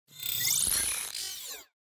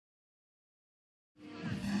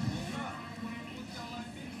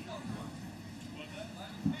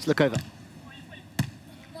Slukova.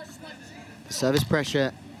 The service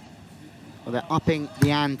pressure. Well, they're upping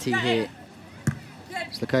the ante here.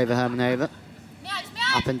 Slukova, Hermannova.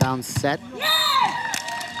 Up and down set.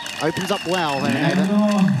 Opens up well,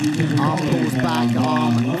 Hermannova. Arm pulls back,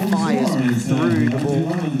 arm fires through the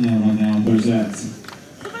ball.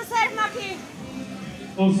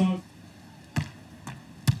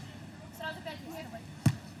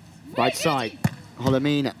 Right side,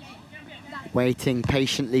 Kholomina. Waiting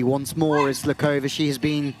patiently once more as Slukova. She has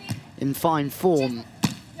been in fine form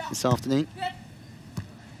this afternoon.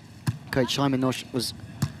 Coach Hermannova was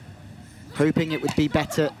hoping it would be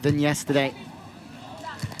better than yesterday.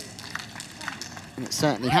 And it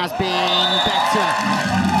certainly has been better.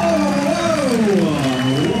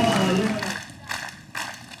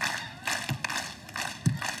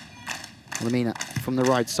 Kholomina from the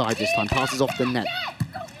right side this time, passes off the net.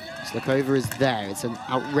 Slukova is there. It's an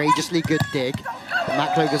outrageously good dig. But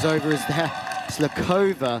Makroguzova is there.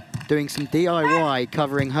 Slukova doing some DIY,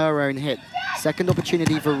 covering her own hit. Second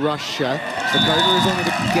opportunity for Russia. Slukova is on it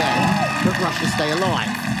again, but Russia stay alive.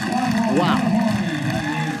 Wow.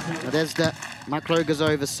 Now there's the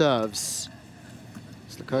Makroguzova serves.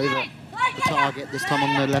 Slukova, the target, this time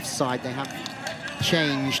on the left side. They have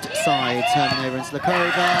changed sides, Hermannova and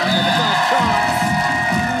Slukova. And the first chance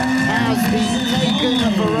has been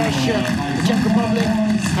taken for Russia. The Czech Republic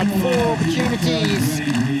had 4 opportunities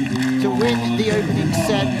to win the opening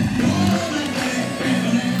set.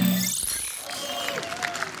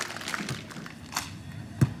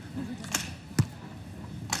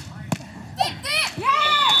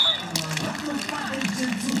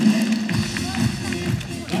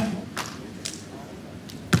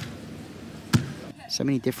 So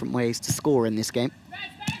many different ways to score in this game.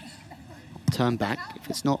 Turn back. If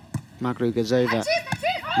it's not Makroguzova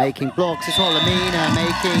making blocks, it's Kholomina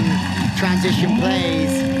making transition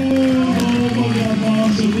plays.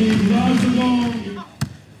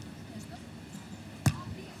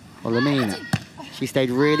 Kholomina. She stayed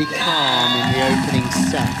really calm in the opening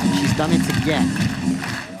set. She's done it again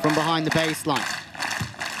from behind the baseline.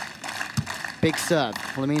 Big serve.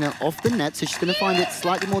 Kholomina off the net, so she's going to find it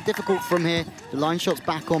slightly more difficult from here. The line shot's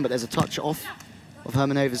back on, but there's a touch off of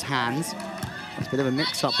Hermannova's hands. There's a bit of a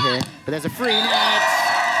mix-up here, but there's a free net.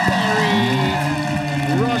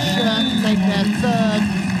 Buried. Russia take their 3rd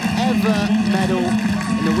ever medal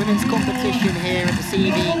in the women's competition here at the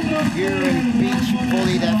CV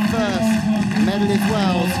EuroBeachVolley. Their 1st medal as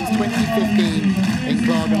well since 2015 in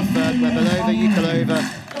Klagenfurt, where Belova, Yukalova.